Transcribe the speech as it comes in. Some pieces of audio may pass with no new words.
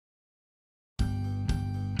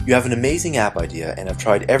You have an amazing app idea and have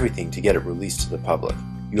tried everything to get it released to the public.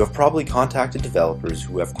 You have probably contacted developers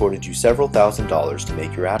who have quoted you several $1,000s to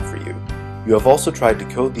make your app for you. You have also tried to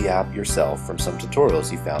code the app yourself from some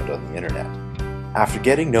tutorials you found on the internet. After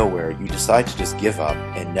getting nowhere, you decide to just give up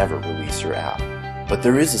and never release your app. But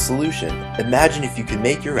there is a solution. Imagine if you could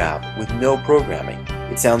make your app with no programming.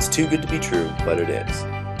 It sounds too good to be true, but it is.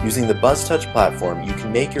 Using the BuzzTouch platform, you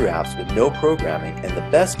can make your apps with no programming, and the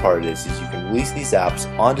best part is you can release these apps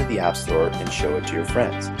onto the App Store and show it to your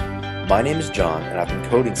friends. My name is John, and I've been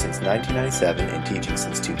coding since 1997 and teaching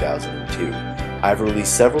since 2002. I've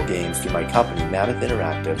released several games through my company, Mammoth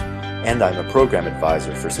Interactive, and I'm a program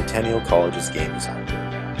advisor for Centennial College's game design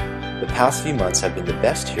program. The past few months have been the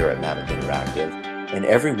best here at Mammoth Interactive, and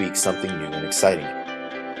every week something new and exciting.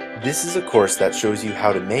 This is a course that shows you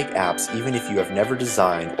how to make apps even if you have never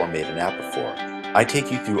designed or made an app before. I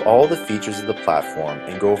take you through all the features of the platform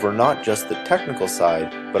and go over not just the technical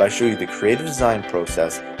side, but I show you the creative design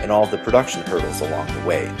process and all of the production hurdles along the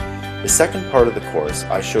way. The second part of the course,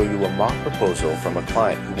 I show you a mock proposal from a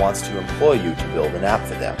client who wants to employ you to build an app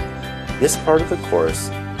for them. This part of the course,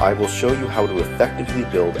 I will show you how to effectively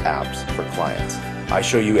build apps for clients. I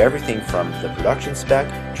show you everything from the production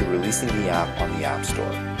spec to releasing the app on the App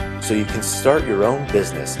Store. So you can start your own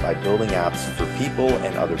business by building apps for people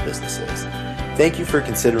and other businesses. Thank you for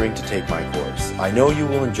considering to take my course. I know you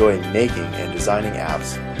will enjoy making and designing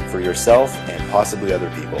apps for yourself and possibly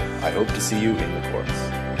other people. I hope to see you in the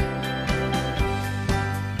course.